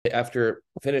After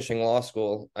finishing law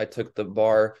school, I took the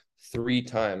bar 3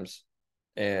 times.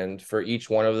 And for each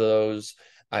one of those,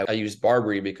 I used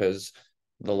Barbary because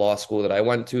the law school that I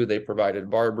went to, they provided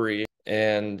Barbary,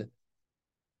 and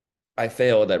I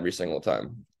failed every single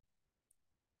time.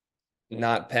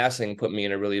 Not passing put me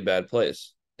in a really bad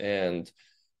place. And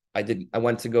I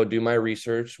went to go do my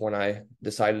research when I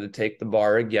decided to take the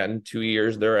bar again 2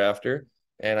 years thereafter,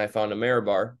 and I found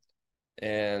Ameribar.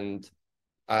 And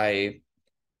I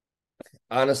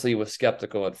honestly was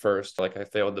skeptical at first. Like, I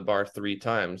failed the bar 3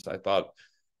 times. I thought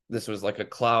this was like a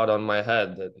cloud on my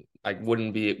head that I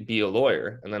wouldn't be a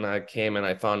lawyer. And then I came and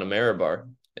I found Ameribar.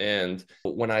 And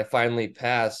when I finally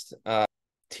passed,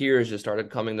 tears just started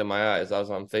coming to my eyes. I was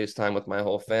on FaceTime with my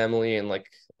whole family, and like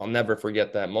I'll never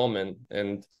forget that moment.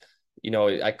 And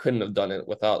I couldn't have done it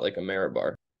without like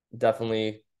Ameribar.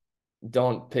 Definitely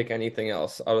don't pick anything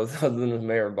else other than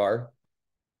Ameribar.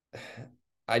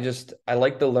 I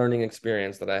like the learning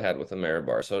experience that I had with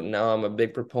Ameribar. So now I'm a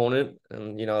big proponent,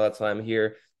 and that's why I'm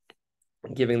here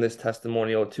giving this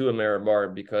testimonial to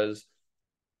Ameribar, because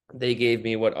they gave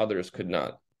me what others could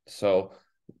not. So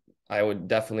I would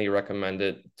definitely recommend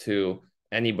it to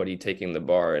anybody taking the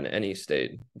bar in any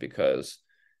state, because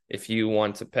if you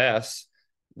want to pass,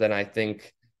 then I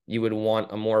think you would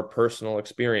want a more personal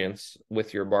experience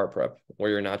with your bar prep,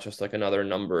 where you're not just like another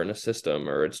number in a system,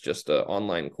 or it's just an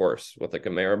online course. With like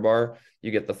Ameribar, you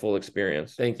get the full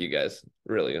experience. Thank you guys.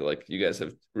 Really, like, you guys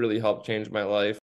have really helped change my life.